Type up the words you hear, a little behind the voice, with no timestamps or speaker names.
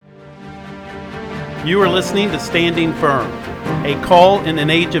You are listening to Standing Firm, a call in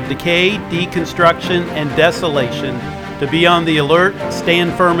an age of decay, deconstruction, and desolation to be on the alert,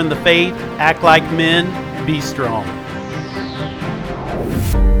 stand firm in the faith, act like men, be strong.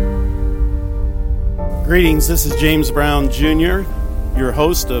 Greetings, this is James Brown Jr., your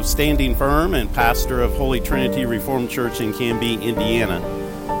host of Standing Firm and pastor of Holy Trinity Reformed Church in Canby, Indiana.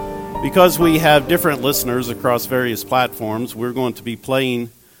 Because we have different listeners across various platforms, we're going to be playing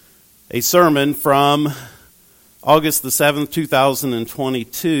a sermon from August the 7th,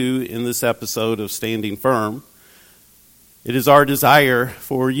 2022 in this episode of Standing Firm. It is our desire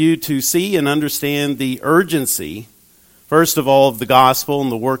for you to see and understand the urgency, first of all, of the gospel and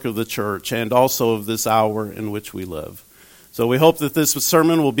the work of the church, and also of this hour in which we live. So we hope that this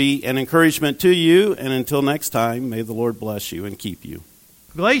sermon will be an encouragement to you, and until next time, may the Lord bless you and keep you.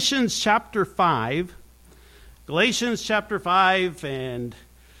 Galatians chapter 5, and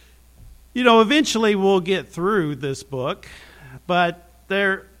eventually we'll get through this book, but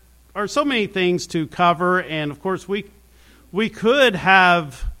there are so many things to cover, and of course we could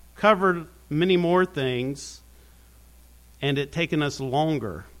have covered many more things, and it taken us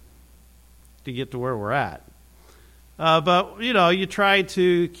longer to get to where we're at. But you try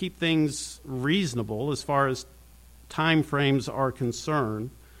to keep things reasonable as far as time frames are concerned,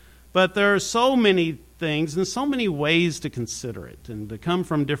 but there are so many things and so many ways to consider it and to come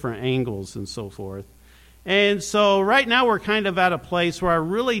from different angles and so forth. And so right now we're kind of at a place where I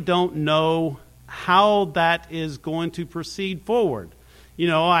really don't know how that is going to proceed forward.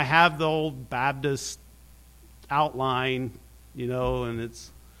 I have the old Baptist outline, and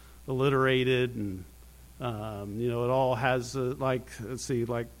it's alliterated, and it all has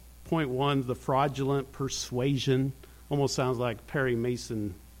point one, the fraudulent persuasion. Almost sounds like Perry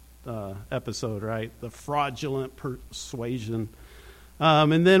Mason episode, right? The fraudulent persuasion.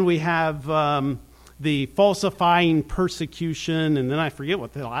 And then we have the falsifying persecution, and then I forget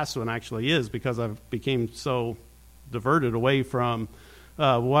what the last one actually is because I've became so diverted away from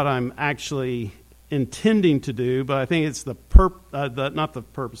what I'm actually intending to do. But I think it's not the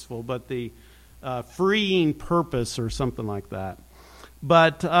purposeful, but the freeing purpose or something like that.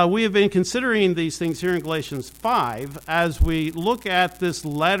 But we have been considering these things here in Galatians 5 as we look at this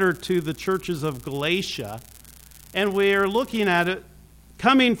letter to the churches of Galatia, and we are looking at it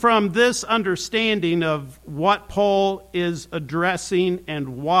coming from this understanding of what Paul is addressing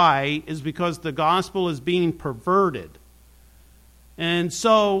and why is because the gospel is being perverted. And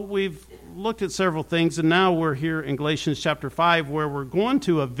so we've looked at several things, and now we're here in Galatians chapter 5 where we're going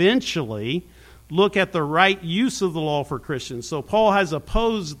to eventually look at the right use of the law for Christians. So Paul has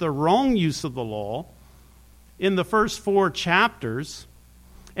opposed the wrong use of the law in the first 4 chapters,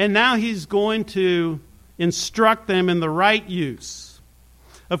 and now he's going to instruct them in the right use.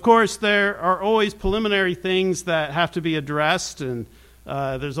 Of course, there are always preliminary things that have to be addressed, and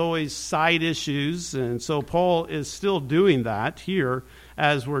there's always side issues, and so Paul is still doing that here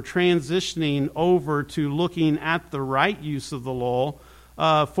as we're transitioning over to looking at the right use of the law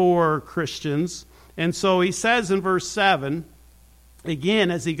for Christians. And so he says in verse 7,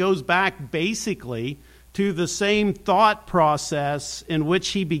 again, as he goes back basically to the same thought process in which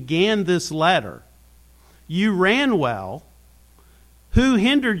he began this letter. You ran well. Who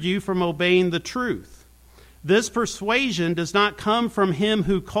hindered you from obeying the truth? This persuasion does not come from him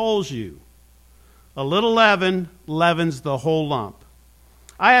who calls you. A little leaven leavens the whole lump.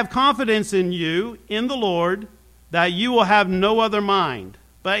 I have confidence in you, in the Lord, that you will have no other mind.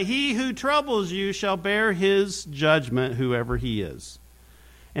 But he who troubles you shall bear his judgment, whoever he is.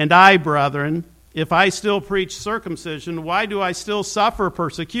 And I, brethren, if I still preach circumcision, why do I still suffer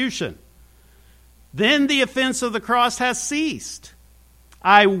persecution? Then the offense of the cross has ceased.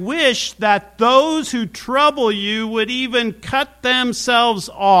 I wish that those who trouble you would even cut themselves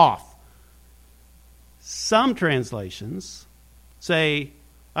off. Some translations say,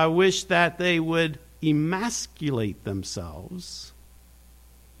 I wish that they would emasculate themselves.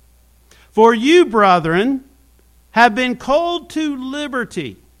 For you, brethren, have been called to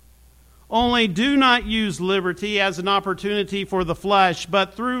liberty. Only do not use liberty as an opportunity for the flesh,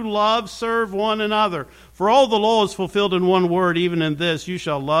 but through love serve one another. For all the law is fulfilled in one word, even in this, you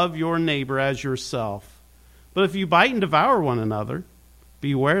shall love your neighbor as yourself. But if you bite and devour one another,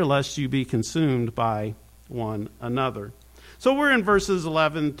 beware lest you be consumed by one another. So we're in verses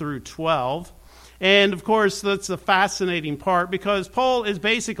 11 through 12. And, of course, that's the fascinating part because Paul is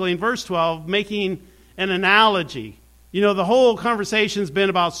basically, in verse 12, making an analogy. The whole conversation's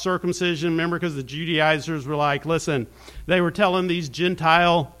been about circumcision. Remember, because the Judaizers were like, listen, they were telling these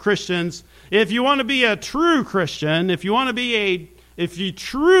Gentile Christians, if you want to be a true Christian, if you want to be if you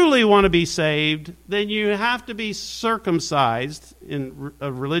truly want to be saved, then you have to be circumcised in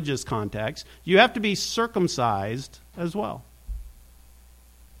a religious context. You have to be circumcised as well.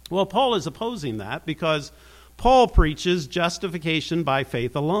 Well, Paul is opposing that because Paul preaches justification by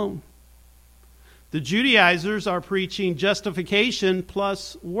faith alone. The Judaizers are preaching justification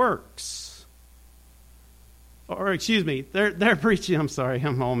plus works. Or, excuse me, they're preaching, I'm sorry,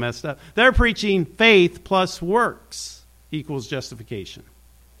 I'm all messed up. They're preaching faith plus works equals justification.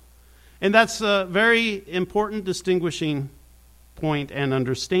 And that's a very important distinguishing point and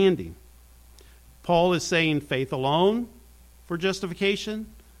understanding. Paul is saying faith alone for justification.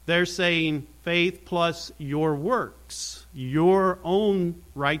 They're saying faith plus your works, your own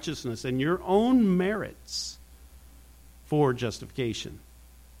righteousness and your own merits for justification.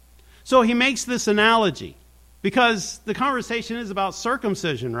 So he makes this analogy because the conversation is about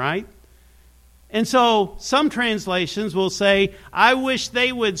circumcision, right? And so some translations will say, I wish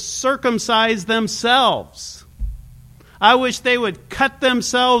they would circumcise themselves. I wish they would cut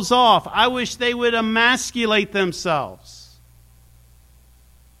themselves off. I wish they would emasculate themselves.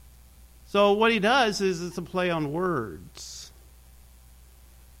 So what he does is it's a play on words.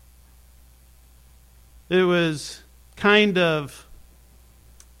 It was kind of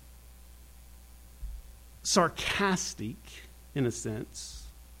sarcastic in a sense,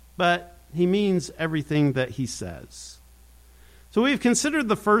 but he means everything that he says. So we've considered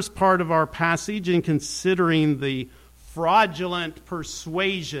the first part of our passage in considering the fraudulent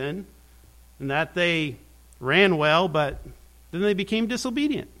persuasion and that they ran well, but then they became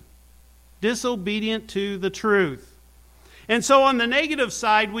disobedient to the truth. And so on the negative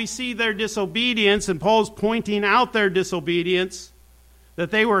side, we see their disobedience, and Paul's pointing out their disobedience, that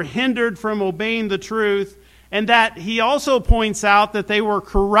they were hindered from obeying the truth, and that he also points out that they were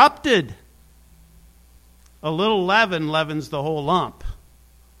corrupted. A little leaven leavens the whole lump.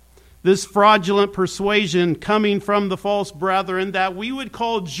 This fraudulent persuasion coming from the false brethren that we would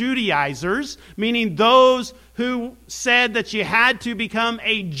call Judaizers, meaning those who said that you had to become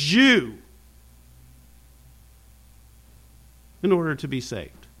a Jew in order to be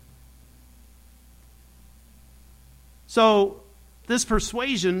saved. So this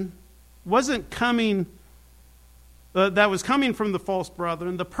persuasion wasn't coming, that was coming from the false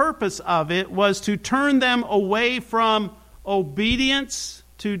brethren. The purpose of it was to turn them away from obedience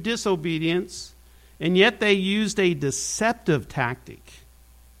to disobedience, and yet they used a deceptive tactic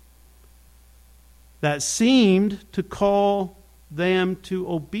that seemed to call them to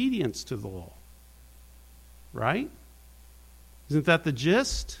obedience to the law. Right? Isn't that the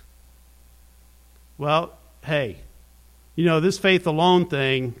gist? Well, hey, this faith alone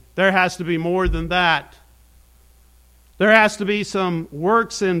thing, there has to be more than that. There has to be some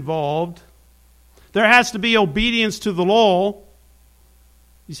works involved. There has to be obedience to the law.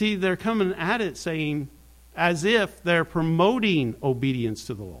 You see, they're coming at it saying as if they're promoting obedience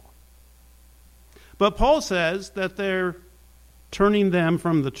to the law. But Paul says that they're turning them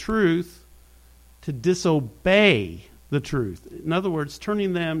from the truth to disobey the truth. In other words,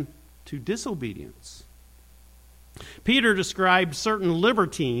 turning them to disobedience. Peter described certain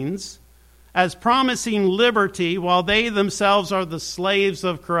libertines as promising liberty while they themselves are the slaves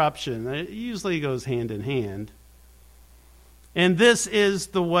of corruption. It usually goes hand in hand. And this is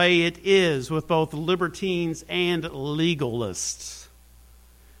the way it is with both libertines and legalists.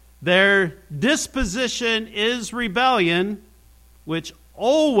 Their disposition is rebellion, which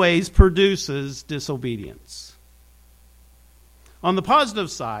always produces disobedience. On the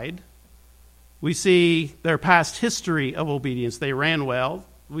positive side, we see their past history of obedience. They ran well.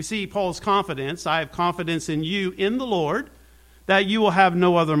 We see Paul's confidence. I have confidence in you, in the Lord, that you will have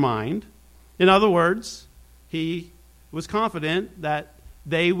no other mind. In other words, he was confident that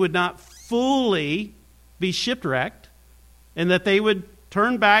they would not fully be shipwrecked and that they would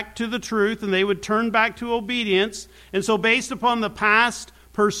turn back to the truth and they would turn back to obedience. And so based upon the past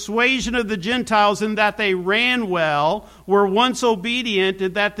persuasion of the Gentiles in that they ran well, were once obedient,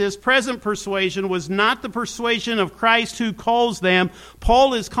 and that this present persuasion was not the persuasion of Christ who calls them,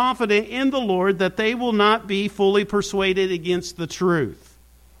 Paul is confident in the Lord that they will not be fully persuaded against the truth.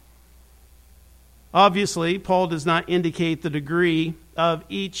 Obviously, Paul does not indicate the degree of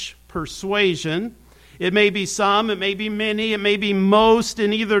each persuasion. It may be some, it may be many, it may be most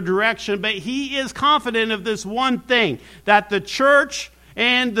in either direction, but he is confident of this one thing, that the church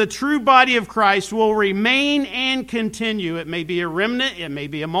and the true body of Christ will remain and continue. It may be a remnant, it may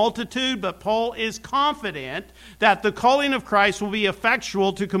be a multitude, but Paul is confident that the calling of Christ will be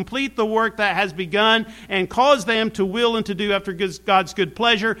effectual to complete the work that has begun and cause them to will and to do after God's good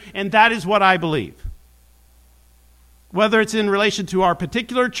pleasure, and that is what I believe. whether it's in relation to our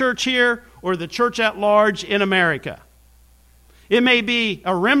particular church here or the church at large in America. It may be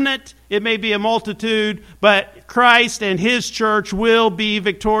a remnant, it may be a multitude, but Christ and His church will be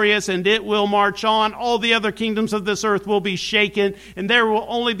victorious and it will march on. All the other kingdoms of this earth will be shaken, and there will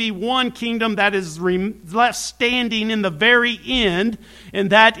only be one kingdom that is left standing in the very end, and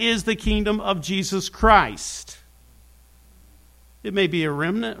that is the kingdom of Jesus Christ. It may be a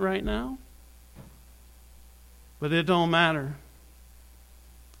remnant right now, but it don't matter,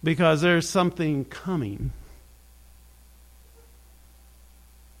 because there's something coming.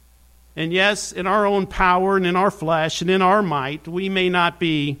 And yes, in our own power and in our flesh and in our might, we may not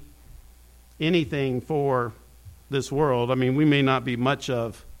be anything for this world. I mean, we may not be much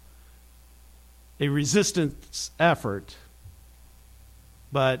of a resistance effort,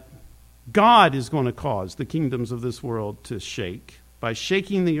 but God is going to cause the kingdoms of this world to shake by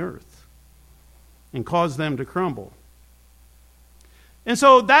shaking the earth and cause them to crumble. And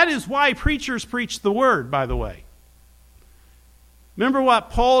so that is why preachers preach the word, by the way. Remember what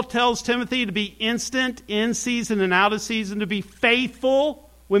Paul tells Timothy, to be instant, in season and out of season, to be faithful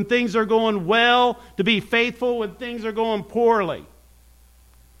when things are going well, to be faithful when things are going poorly.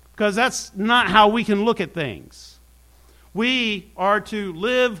 Because that's not how we can look at things. We are to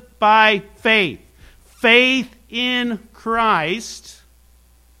live by faith. Faith in Christ.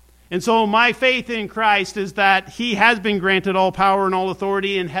 And so my faith in Christ is that He has been granted all power and all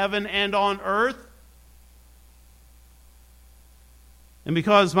authority in heaven and on earth. And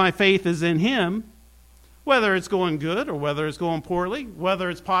because my faith is in Him, whether it's going good or whether it's going poorly, whether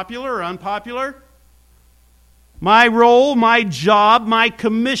it's popular or unpopular, my role, my job, my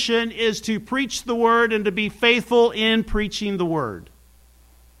commission is to preach the word and to be faithful in preaching the word.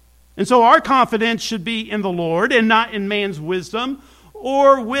 And so our confidence should be in the Lord and not in man's wisdom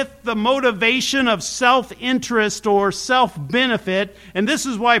or with the motivation of self-interest or self-benefit. And this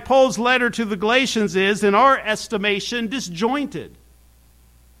is why Paul's letter to the Galatians is, in our estimation, disjointed.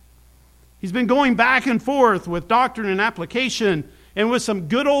 He's been going back and forth with doctrine and application and with some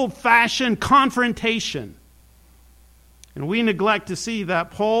good old-fashioned confrontation. And we neglect to see that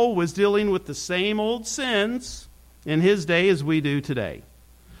Paul was dealing with the same old sins in his day as we do today.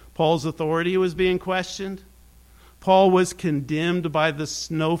 Paul's authority was being questioned. Paul was condemned by the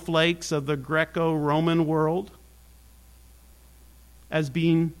snowflakes of the Greco-Roman world as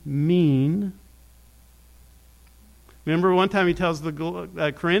being mean. Remember one time he tells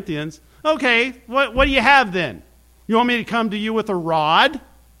the Corinthians, okay, what do you have then? You want me to come to you with a rod?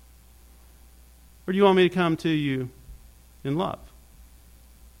 Or do you want me to come to you in love?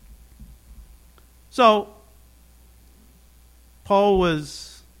 So, Paul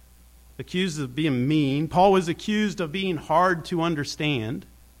was accused of being mean. Paul was accused of being hard to understand.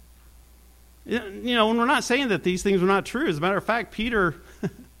 You know, when we're not saying that these things were not true. As a matter of fact, Peter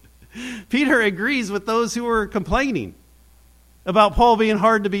agrees with those who were complaining about Paul being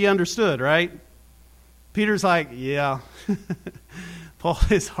hard to be understood, right? Peter's like, yeah, Paul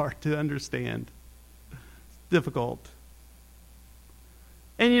is hard to understand. It's difficult.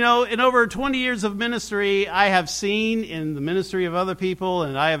 And you know, in over 20 years of ministry, I have seen in the ministry of other people,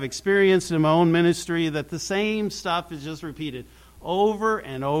 and I have experienced in my own ministry, that the same stuff is just repeated over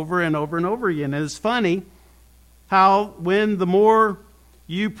and over and over and over again. And it's funny how when the more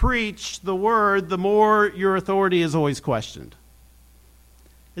you preach the word, the more your authority is always questioned.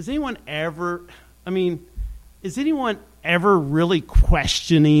 Is anyone ever really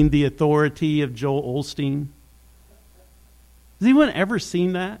questioning the authority of Joel Osteen? Has anyone ever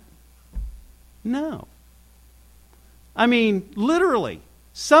seen that? No. I mean, literally,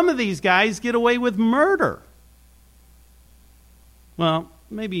 some of these guys get away with murder. Well,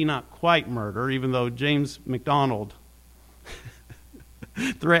 maybe not quite murder, even though James MacDonald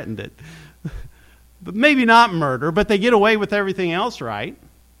threatened it. But maybe not murder, but they get away with everything else, right?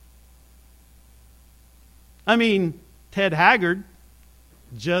 I mean, Ted Haggard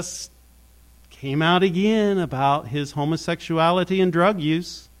just came out again about his homosexuality and drug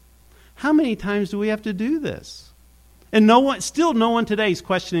use. How many times do we have to do this? And no one today is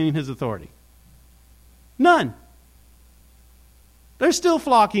questioning his authority. None. They're still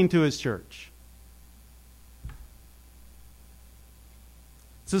flocking to his church.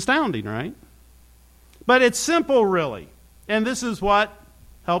 It's astounding, right? But it's simple, really. And this is what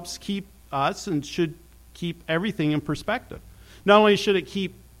helps keep us and should keep everything in perspective. Not only should it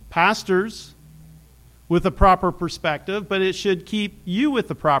keep pastors with a proper perspective, but it should keep you with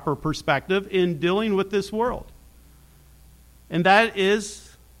the proper perspective in dealing with this world. And that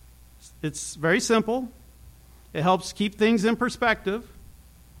is, it's very simple. It helps keep things in perspective.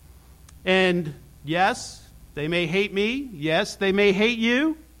 And yes, They may hate me. Yes, they may hate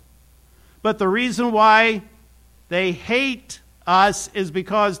you. But the reason why they hate us is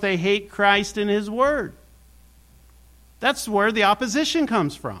because they hate Christ and His Word. That's where the opposition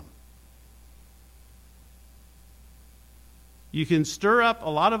comes from. You can stir up a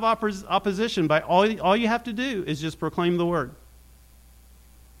lot of opposition by all you have to do is just proclaim the Word.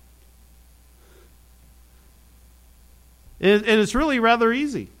 And it's really rather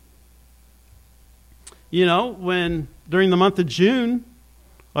easy. You know, when during the month of June,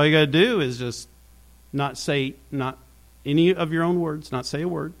 all you got to do is just not any of your own words, not say a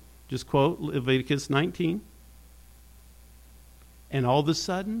word. Just quote Leviticus 19. And all of a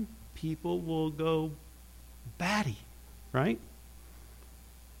sudden, people will go batty, right?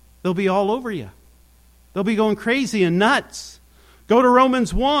 They'll be all over you. They'll be going crazy and nuts. Go to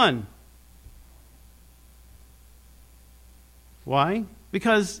Romans 1. Why?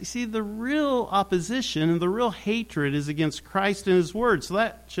 Because, you see, the real opposition and the real hatred is against Christ and His Word. So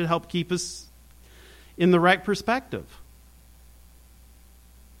that should help keep us in the right perspective.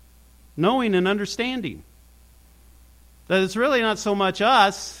 Knowing and understanding that it's really not so much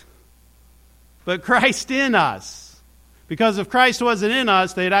us, but Christ in us. Because if Christ wasn't in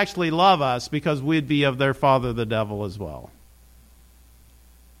us, they'd actually love us because we'd be of their father, the devil, as well.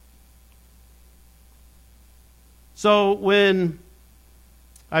 So when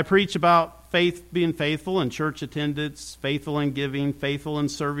I preach about faith, being faithful in church attendance, faithful in giving, faithful in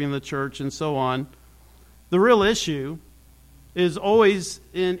serving the church, and so on, the real issue is always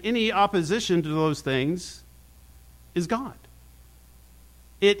in any opposition to those things is God.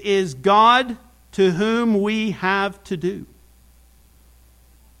 It is God to whom we have to do.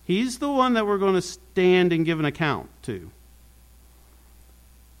 He's the one that we're going to stand and give an account to.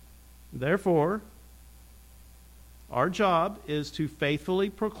 Therefore, our job is to faithfully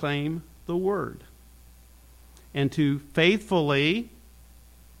proclaim the Word and to faithfully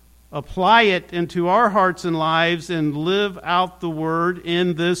apply it into our hearts and lives and live out the Word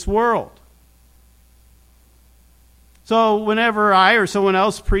in this world. So whenever I or someone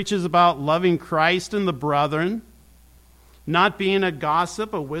else preaches about loving Christ and the brethren, not being a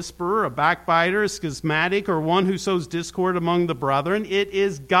gossip, a whisperer, a backbiter, a schismatic, or one who sows discord among the brethren, it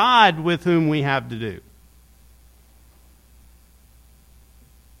is God with whom we have to do.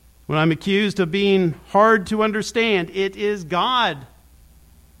 When I'm accused of being hard to understand, it is God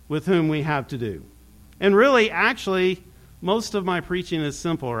with whom we have to do. And really, actually, most of my preaching is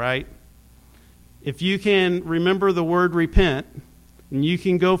simple, right? If you can remember the word repent, and you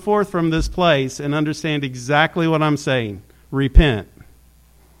can go forth from this place and understand exactly what I'm saying. Repent.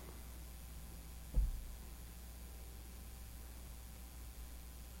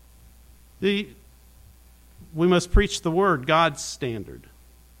 We must preach the word, God's standard.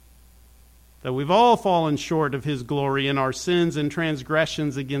 That we've all fallen short of His glory in our sins and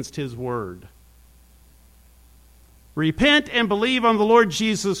transgressions against His word. Repent and believe on the Lord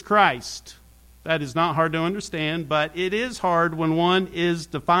Jesus Christ. That is not hard to understand, but it is hard when one is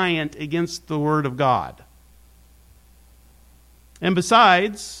defiant against the Word of God. And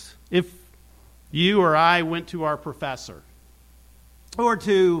besides, if you or I went to our professor, or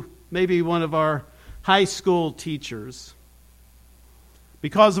to maybe one of our high school teachers,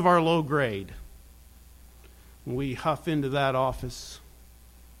 because of our low grade, we huff into that office,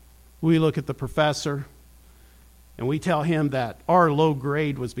 we look at the professor, and we tell him that our low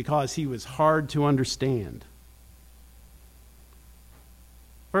grade was because he was hard to understand.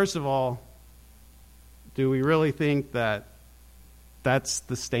 First of all, do we really think that that's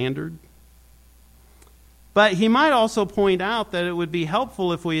the standard? But he might also point out that it would be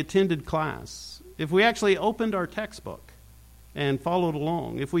helpful if we attended class, if we actually opened our textbook and followed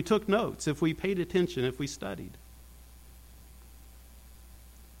along, if we took notes, if we paid attention, if we studied.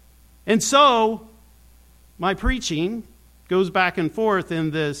 And so, my preaching goes back and forth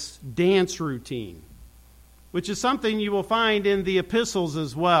in this dance routine, which is something you will find in the epistles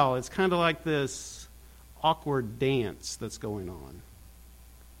as well. It's kind of like this awkward dance that's going on.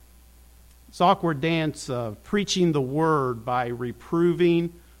 This awkward dance of preaching the word by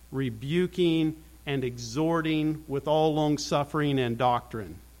reproving, rebuking, and exhorting with all long-suffering and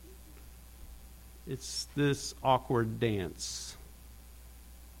doctrine. It's this awkward dance.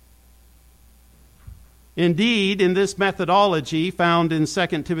 Indeed, in this methodology found in 2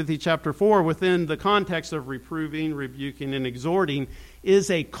 Timothy chapter 4, within the context of reproving, rebuking, and exhorting, is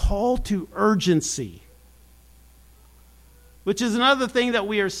a call to urgency, which is another thing that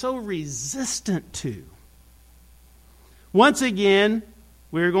we are so resistant to. Once again,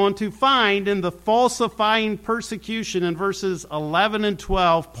 we're going to find in the falsifying persecution in verses 11 and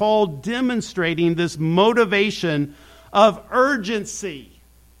 12, Paul demonstrating this motivation of urgency.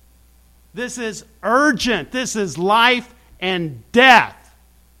 This is urgent. This is life and death.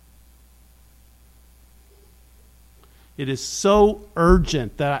 It is so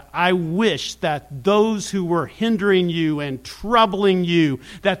urgent that I wish that those who were hindering you and troubling you,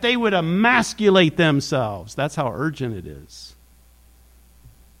 that they would emasculate themselves. That's how urgent it is.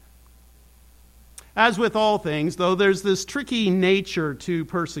 As with all things, though, there's this tricky nature to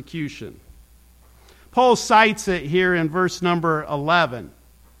persecution. Paul cites it here in verse number 11.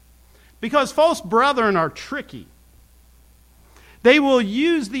 Because false brethren are tricky. They will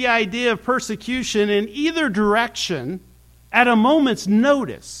use the idea of persecution in either direction at a moment's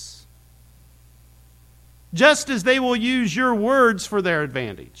notice, just as they will use your words for their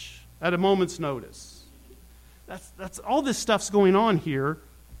advantage at a moment's notice. That's all this stuff's going on here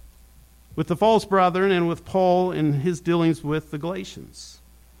with the false brethren and with Paul in his dealings with the Galatians.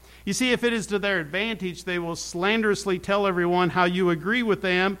 You see, if it is to their advantage, they will slanderously tell everyone how you agree with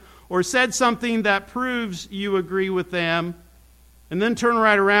them, or said something that proves you agree with them, and then turn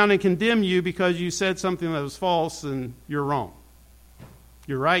right around and condemn you because you said something that was false and you're wrong.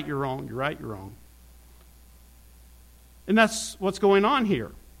 You're right, you're wrong, you're right, you're wrong. And that's what's going on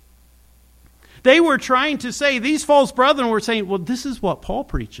here. They were trying to say, these false brethren were saying, well, this is what Paul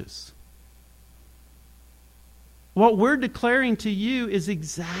preaches. What we're declaring to you is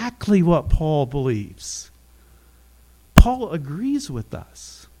exactly what Paul believes. Paul agrees with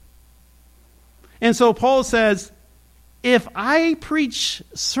us. And so Paul says, if I preach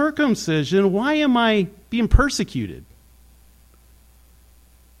circumcision, why am I being persecuted?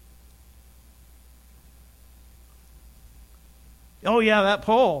 Oh yeah, that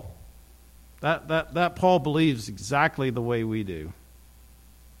Paul. That Paul believes exactly the way we do.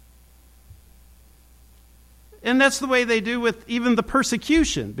 And that's the way they do with even the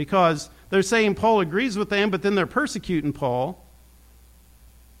persecution, because they're saying Paul agrees with them, but then they're persecuting Paul.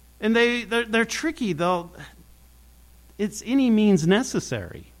 And they're tricky, though. It's any means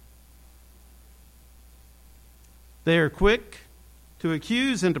necessary. They are quick to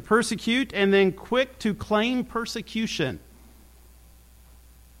accuse and to persecute, and then quick to claim persecution.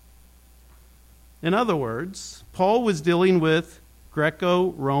 In other words, Paul was dealing with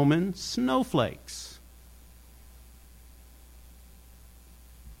Greco-Roman snowflakes.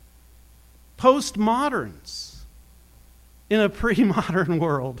 Postmoderns in a pre-modern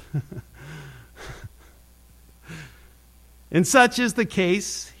world. And such is the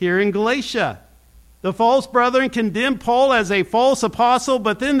case here in Galatia. The false brethren condemn Paul as a false apostle,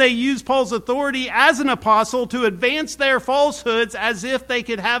 but then they use Paul's authority as an apostle to advance their falsehoods as if they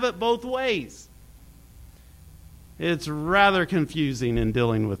could have it both ways. It's rather confusing in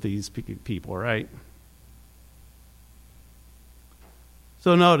dealing with these people, right?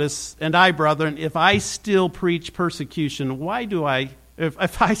 So notice, and I, brethren, if I still preach persecution,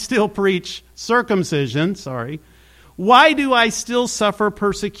 if I still preach circumcision, why do I still suffer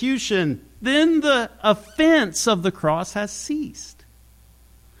persecution? Then the offense of the cross has ceased.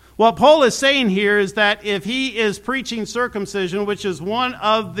 What Paul is saying here is that if he is preaching circumcision, which is one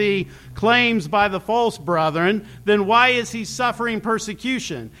of the claims by the false brethren, then why is he suffering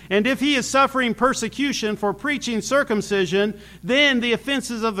persecution? And if he is suffering persecution for preaching circumcision, then the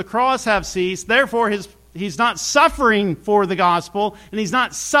offenses of the cross have ceased. Therefore, he's not suffering for the gospel, and he's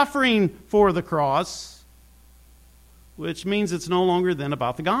not suffering for the cross, which means it's no longer then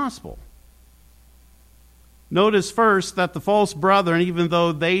about the gospel. Notice first that the false brethren, even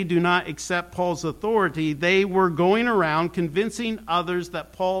though they do not accept Paul's authority, they were going around convincing others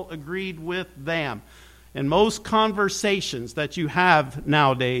that Paul agreed with them. In most conversations that you have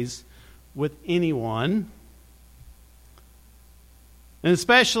nowadays with anyone, and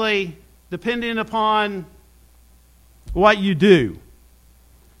especially depending upon what you do.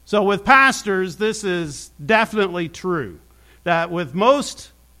 So with pastors, this is definitely true. That with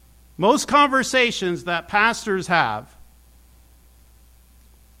most conversations that pastors have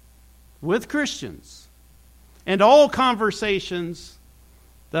with Christians, and all conversations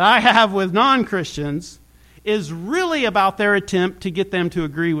that I have with non-Christians, is really about their attempt to get them to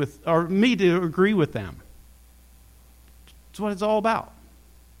agree with, or me to agree with them. That's what it's all about.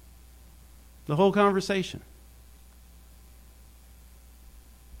 The whole conversation.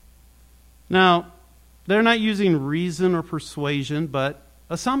 Now, they're not using reason or persuasion, but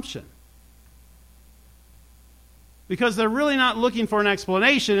assumption. Because they're really not looking for an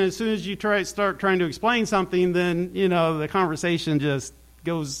explanation. As soon as you start trying to explain something, then, the conversation just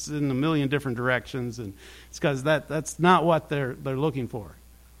goes in a million different directions. And it's because that's not what they're looking for.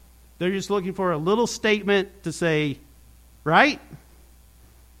 They're just looking for a little statement to say, right?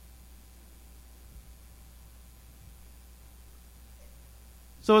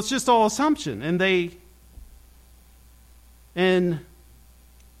 So it's just all assumption. And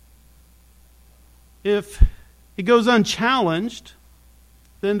if it goes unchallenged,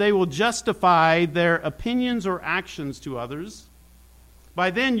 then they will justify their opinions or actions to others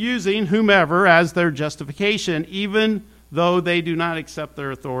by then using whomever as their justification, even though they do not accept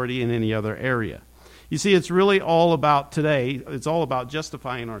their authority in any other area. You see, it's really all about today, it's all about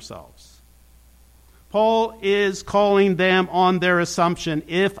justifying ourselves. Paul is calling them on their assumption.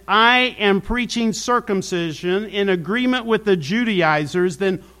 If I am preaching circumcision in agreement with the Judaizers,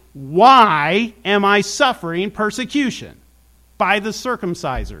 then why am I suffering persecution by the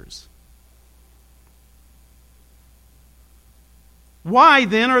circumcisers? Why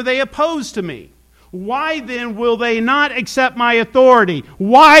then are they opposed to me? Why then will they not accept my authority?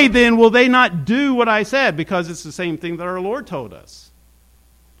 Why then will they not do what I said? Because it's the same thing that our Lord told us.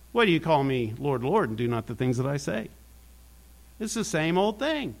 What do you call me, Lord, Lord, and do not the things that I say? It's the same old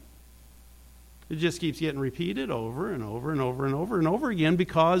thing. It just keeps getting repeated over and over and over and over and over again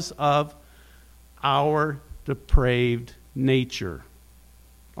because of our depraved nature,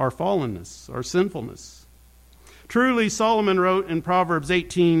 our fallenness, our sinfulness. Truly, Solomon wrote in Proverbs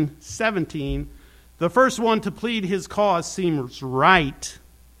 18:17, the first one to plead his cause seems right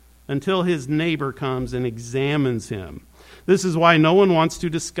until his neighbor comes and examines him. This is why no one wants to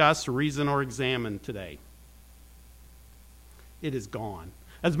discuss, reason, or examine today. It is gone.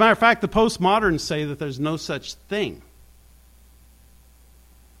 As a matter of fact, the postmoderns say that there's no such thing.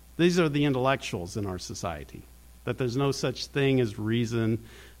 These are the intellectuals in our society. That there's no such thing as reason.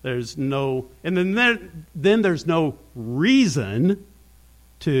 There's no, and then there's no reason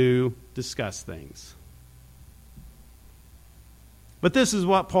to discuss things. But this is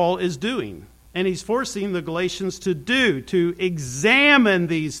what Paul is doing. And he's forcing the Galatians to examine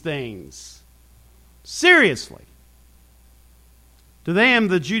these things. Seriously. To them,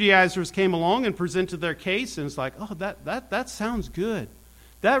 the Judaizers came along and presented their case, and it's like, oh, that sounds good.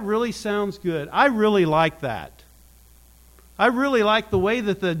 That really sounds good. I really like that. I really like the way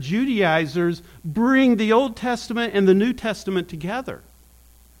that the Judaizers bring the Old Testament and the New Testament together.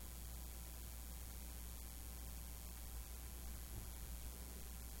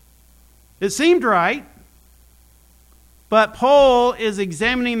 It seemed right, but Paul is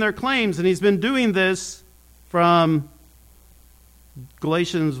examining their claims, and he's been doing this from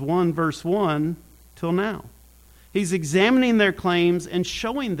Galatians 1, verse 1 till now. He's examining their claims and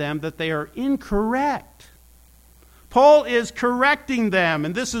showing them that they are incorrect. Paul is correcting them,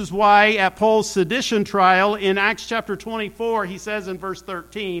 and this is why at Paul's sedition trial in Acts chapter 24, he says in verse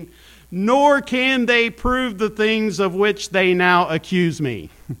 13, nor can they prove the things of which they now accuse me.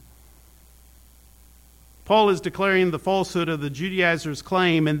 Paul is declaring the falsehood of the Judaizers'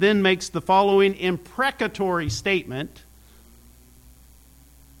 claim and then makes the following imprecatory statement.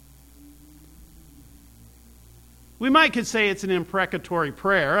 We could say it's an imprecatory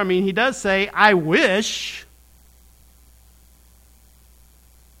prayer. I mean, he does say, I wish.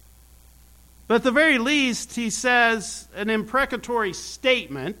 But at the very least, he says an imprecatory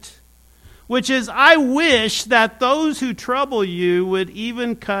statement, which is, I wish that those who trouble you would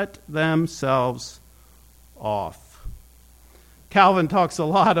even cut themselves off. Calvin talks a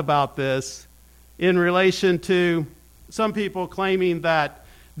lot about this in relation to some people claiming that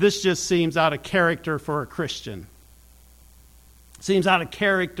this just seems out of character for a Christian. Seems out of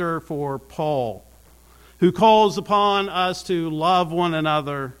character for Paul, who calls upon us to love one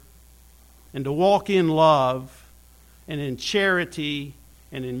another and to walk in love and in charity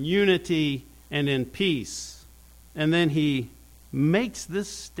and in unity and in peace. And then he makes this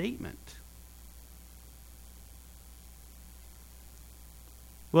statement.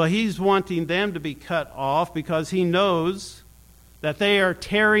 Well, he's wanting them to be cut off because he knows that they are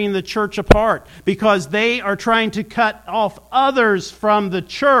tearing the church apart, because they are trying to cut off others from the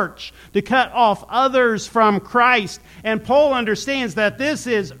church, to cut off others from Christ. And Paul understands that this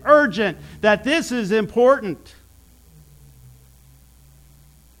is urgent, that this is important.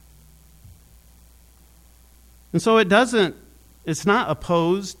 And so it's not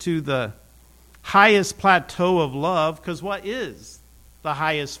opposed to the highest plateau of love, because what is the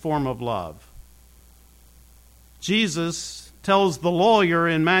highest form of love? Jesus tells the lawyer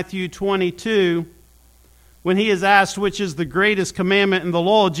in Matthew 22, when he is asked which is the greatest commandment in the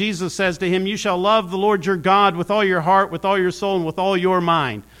law, Jesus says to him, you shall love the Lord your God with all your heart, with all your soul, and with all your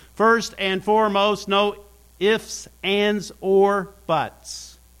mind. First and foremost, no ifs, ands, or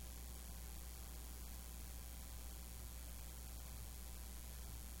buts.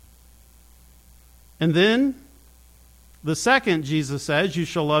 And then, the second, Jesus says, you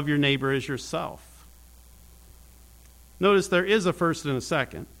shall love your neighbor as yourself. Notice there is a first and a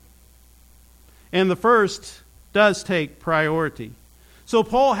second. And the first does take priority. So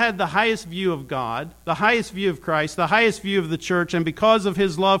Paul had the highest view of God, the highest view of Christ, the highest view of the church, and because of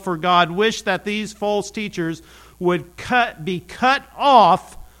his love for God, wished that these false teachers would be cut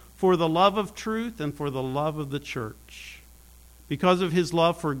off for the love of truth and for the love of the church. Because of his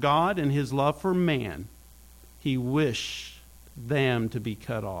love for God and his love for man, he wished them to be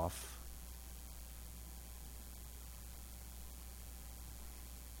cut off.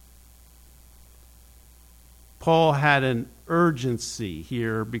 Paul had an urgency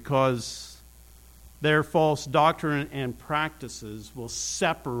here because their false doctrine and practices will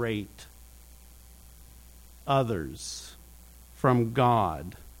separate others from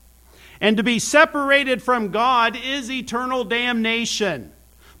God. And to be separated from God is eternal damnation.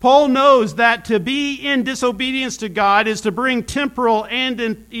 Paul knows that to be in disobedience to God is to bring temporal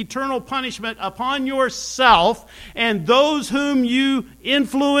and eternal punishment upon yourself and those whom you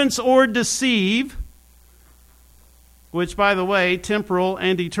influence or deceive. Which, by the way, temporal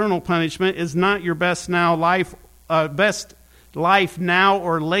and eternal punishment is not your best life now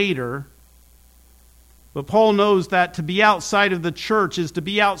or later. But Paul knows that to be outside of the church is to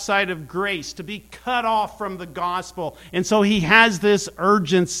be outside of grace, to be cut off from the gospel. And so he has this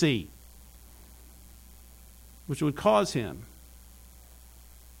urgency, which would cause him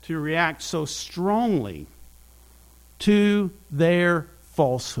to react so strongly to their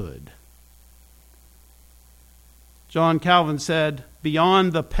falsehood. John Calvin said,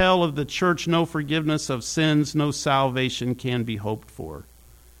 beyond the pale of the church, no forgiveness of sins, no salvation can be hoped for.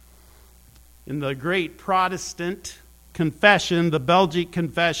 In the great Protestant confession, the Belgic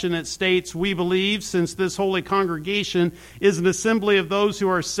Confession, it states, we believe, since this holy congregation is an assembly of those who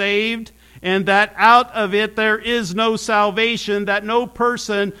are saved, and that out of it there is no salvation, that no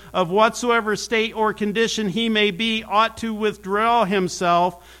person of whatsoever state or condition he may be ought to withdraw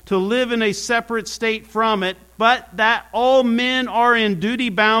himself to live in a separate state from it, but that all men are in duty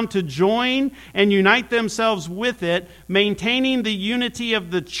bound to join and unite themselves with it, maintaining the unity of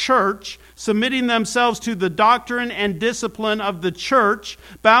the church, submitting themselves to the doctrine and discipline of the church,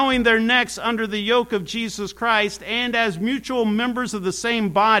 bowing their necks under the yoke of Jesus Christ, and as mutual members of the same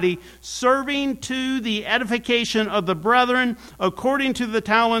body, serving to the edification of the brethren according to the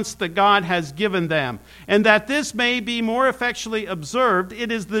talents that God has given them. And that this may be more effectually observed,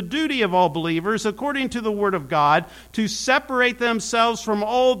 it is the duty of all believers, according to the word of God, to separate themselves from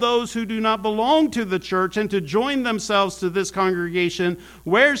all those who do not belong to the church, and to join themselves to this congregation,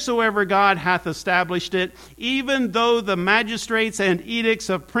 wheresoever God hath established it, even though the magistrates and edicts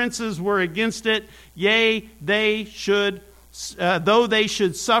of princes were against it, yea, though they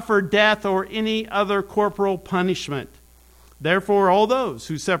should suffer death or any other corporal punishment. Therefore, all those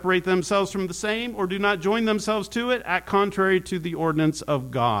who separate themselves from the same or do not join themselves to it act contrary to the ordinance of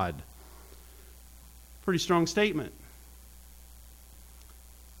God. Pretty strong statement.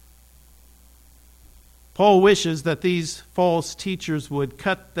 Paul wishes that these false teachers would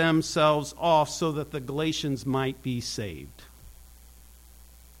cut themselves off so that the Galatians might be saved.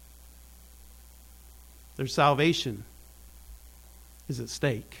 Their salvation is at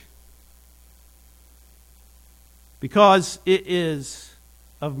stake, because it is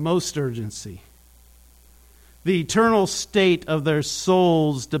of most urgency. The eternal state of their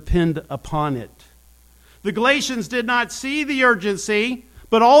souls depend upon it. The Galatians did not see the urgency,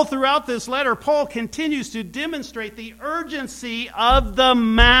 but all throughout this letter, Paul continues to demonstrate the urgency of the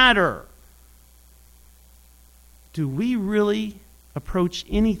matter. Do we really approach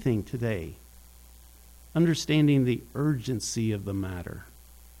anything today understanding the urgency of the matter?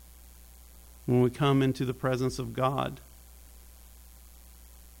 When we come into the presence of God,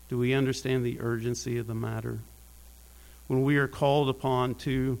 do we understand the urgency of the matter? When we are called upon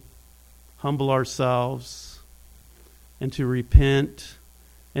to humble ourselves and to repent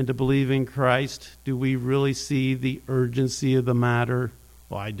and to believe in Christ, do we really see the urgency of the matter?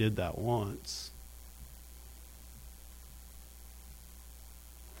 Well, I did that once.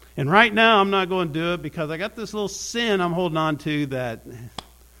 And right now, I'm not going to do it because I got this little sin I'm holding on to that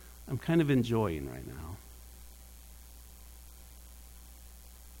I'm kind of enjoying right now.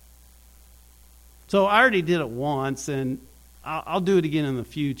 So I already did it once, and I'll do it again in the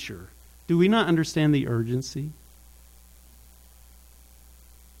future. Do we not understand the urgency?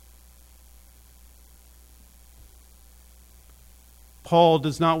 Paul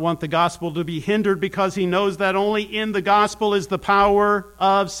does not want the gospel to be hindered because he knows that only in the gospel is the power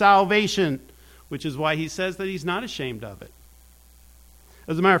of salvation, which is why he says that he's not ashamed of it.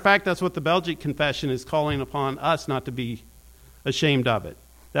 As a matter of fact, that's what the Belgic Confession is calling upon us not to be ashamed of it.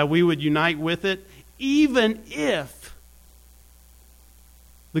 That we would unite with it, even if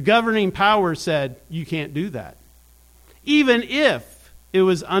the governing power said, you can't do that. Even if it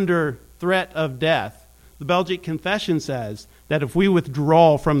was under threat of death, the Belgic Confession says that if we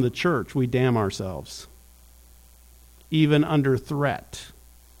withdraw from the church, we damn ourselves. Even under threat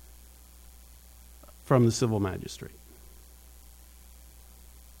from the civil magistrate.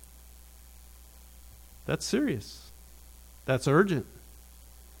 That's serious. That's urgent.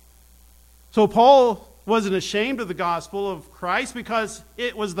 So Paul wasn't ashamed of the gospel of Christ because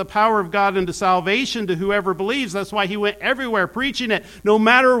it was the power of God unto salvation to whoever believes. That's why he went everywhere preaching it, no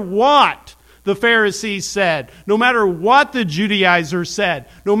matter what the Pharisees said, no matter what the Judaizers said,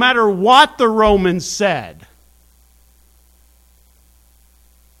 no matter what the Romans said.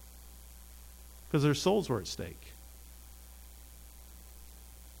 Because their souls were at stake.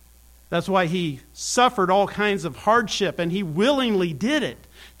 That's why he suffered all kinds of hardship, and he willingly did it.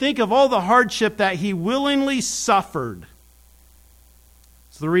 Think of all the hardship that he willingly suffered.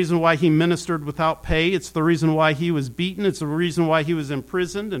 It's the reason why he ministered without pay. It's the reason why he was beaten. It's the reason why he was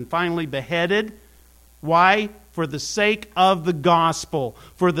imprisoned and finally beheaded. Why? For the sake of the gospel.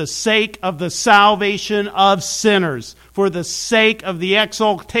 For the sake of the salvation of sinners. For the sake of the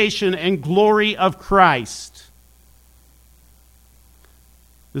exaltation and glory of Christ.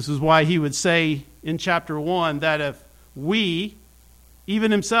 This is why he would say in chapter 1 that if we,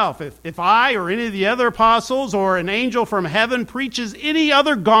 even himself, if I or any of the other apostles or an angel from heaven preaches any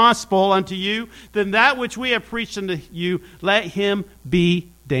other gospel unto you than that which we have preached unto you, let him be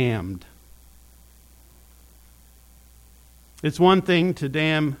damned. It's one thing to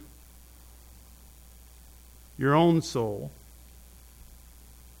damn your own soul.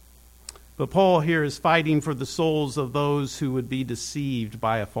 But Paul here is fighting for the souls of those who would be deceived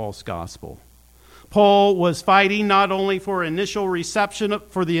by a false gospel. Paul was fighting not only for the initial reception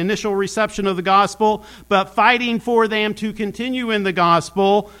of the gospel, but fighting for them to continue in the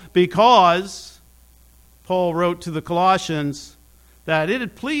gospel, because Paul wrote to the Colossians that it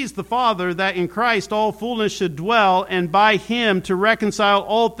had pleased the Father that in Christ all fullness should dwell, and by him to reconcile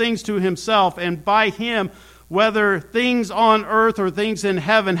all things to himself, and by him, whether things on earth or things in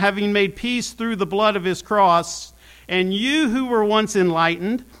heaven, having made peace through the blood of his cross. And you who were once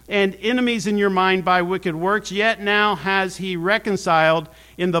enlightened and enemies in your mind by wicked works, yet now has he reconciled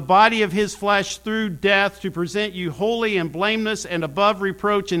in the body of his flesh through death, to present you holy and blameless and above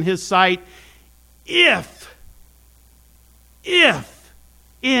reproach in his sight, if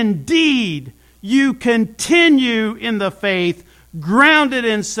indeed you continue in the faith, grounded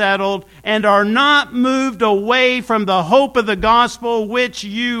and settled, and are not moved away from the hope of the gospel which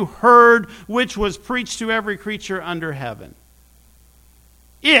you heard, which was preached to every creature under heaven.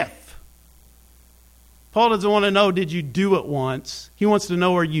 If. Paul doesn't want to know, did you do it once? He wants to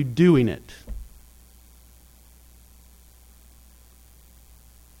know, are you doing it?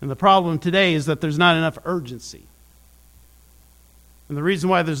 And the problem today is that there's not enough urgency. And the reason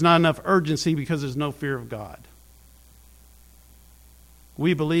why there's not enough urgency, because there's no fear of God.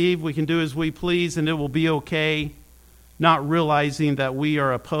 We believe we can do as we please and it will be okay, not realizing that we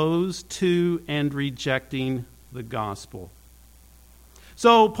are opposed to and rejecting the gospel.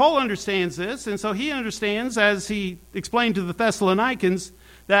 So Paul understands this, and so he understands, as he explained to the Thessalonians,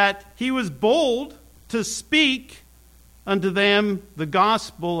 that he was bold to speak unto them the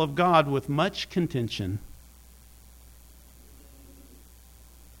gospel of God with much contention.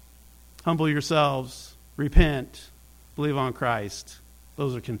 Humble yourselves, repent, believe on Christ.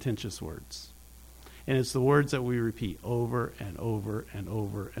 Those are contentious words. And it's the words that we repeat over and over and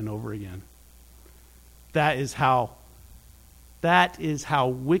over and over again. That is how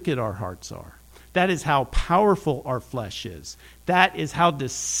wicked our hearts are. That is how powerful our flesh is. That is how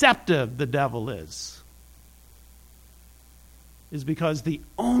deceptive the devil is. Is because the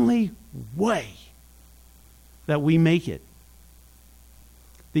only way that we make it,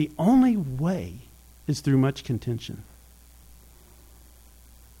 the only way is through much contention.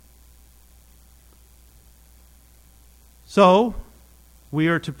 So, we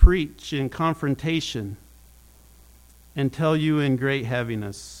are to preach in confrontation and tell you in great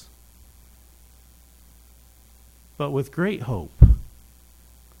heaviness, but with great hope.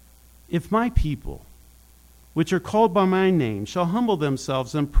 If my people, which are called by my name, shall humble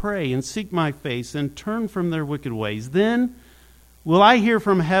themselves and pray and seek my face and turn from their wicked ways, then will I hear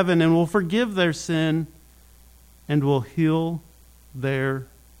from heaven and will forgive their sin and will heal their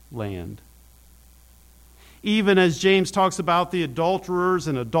land. Even as James talks about the adulterers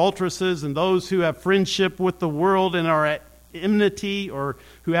and adulteresses and those who have friendship with the world and are at enmity or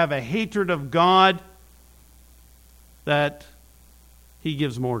who have a hatred of God, that he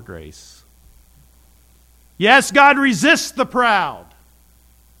gives more grace. Yes, God resists the proud,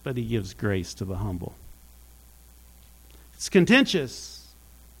 but he gives grace to the humble. It's contentious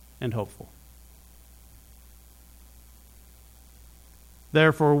and hopeful.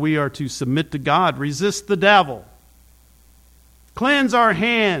 Therefore, we are to submit to God, resist the devil, cleanse our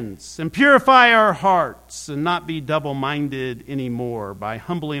hands, and purify our hearts, and not be double-minded anymore by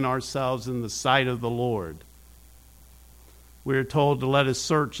humbling ourselves in the sight of the Lord. We are told to let us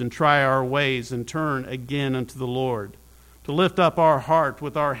search and try our ways and turn again unto the Lord, to lift up our heart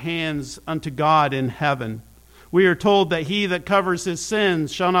with our hands unto God in heaven. We are told that he that covers his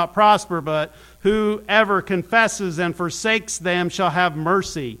sins shall not prosper, but whoever confesses and forsakes them shall have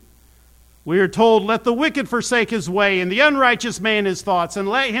mercy. We are told, let the wicked forsake his way, and the unrighteous man his thoughts, and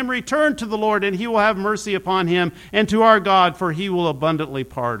let him return to the Lord, and he will have mercy upon him, and to our God, for he will abundantly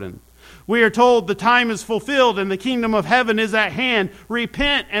pardon. We are told the time is fulfilled, and the kingdom of heaven is at hand.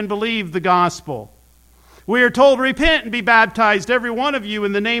 Repent and believe the gospel. We are told, repent and be baptized, every one of you,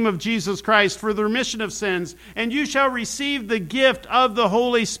 in the name of Jesus Christ for the remission of sins, and you shall receive the gift of the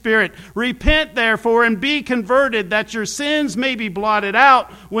Holy Spirit. Repent, therefore, and be converted, that your sins may be blotted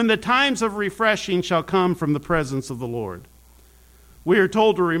out when the times of refreshing shall come from the presence of the Lord. We are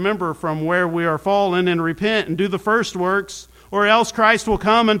told to remember from where we are fallen and repent and do the first works, or else Christ will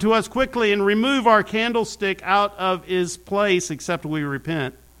come unto us quickly and remove our candlestick out of his place, except we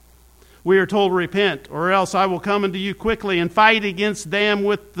repent. We are told, repent, or else I will come unto you quickly and fight against them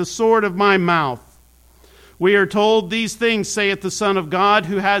with the sword of my mouth. We are told, these things saith the Son of God,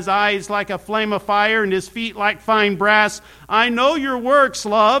 who has eyes like a flame of fire and his feet like fine brass. I know your works,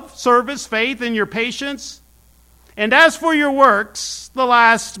 love, service, faith, and your patience. And as for your works, the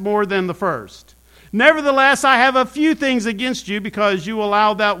last more than the first. Nevertheless, I have a few things against you, because you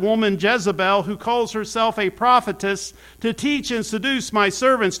allow that woman Jezebel, who calls herself a prophetess, to teach and seduce my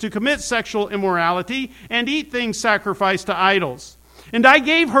servants to commit sexual immorality and eat things sacrificed to idols. And I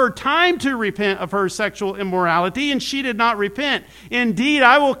gave her time to repent of her sexual immorality, and she did not repent. Indeed,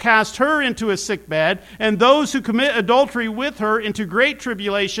 I will cast her into a sick bed, and those who commit adultery with her into great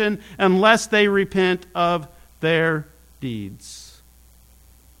tribulation, unless they repent of their deeds.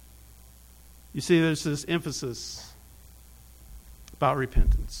 You see, there's this emphasis about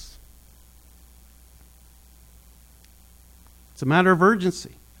repentance. It's a matter of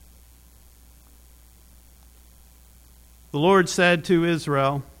urgency. The Lord said to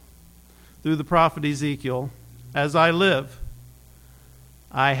Israel through the prophet Ezekiel, as I live,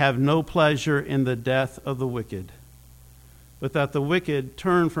 I have no pleasure in the death of the wicked, but that the wicked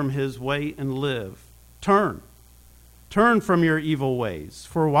turn from his way and live. Turn from your evil ways,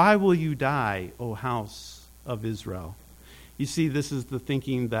 for why will you die, O house of Israel? You see, this is the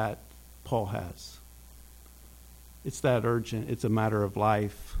thinking that Paul has. It's that urgent. It's a matter of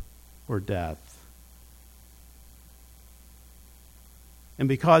life or death. And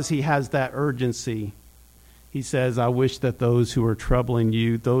because he has that urgency, he says, I wish that those who are troubling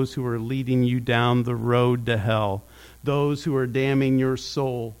you, those who are leading you down the road to hell, those who are damning your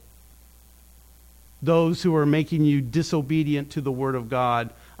soul, those who are making you disobedient to the word of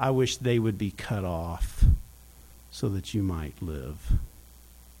God, I wish they would be cut off so that you might live.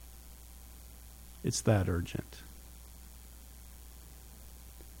 It's that urgent.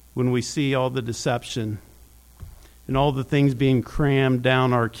 When we see all the deception and all the things being crammed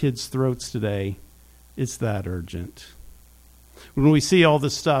down our kids' throats today, it's that urgent. When we see all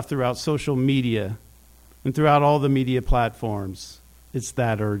the stuff throughout social media and throughout all the media platforms, it's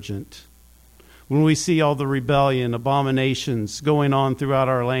that urgent. When we see all the rebellion, abominations going on throughout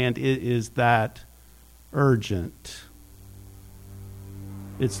our land, it is that urgent.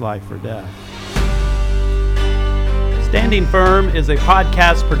 It's life or death. Standing Firm is a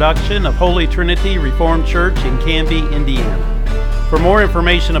podcast production of Holy Trinity Reformed Church in Canby, Indiana. For more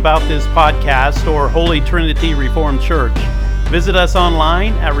information about this podcast or Holy Trinity Reformed Church, visit us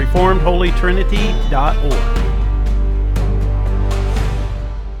online at reformedholytrinity.org.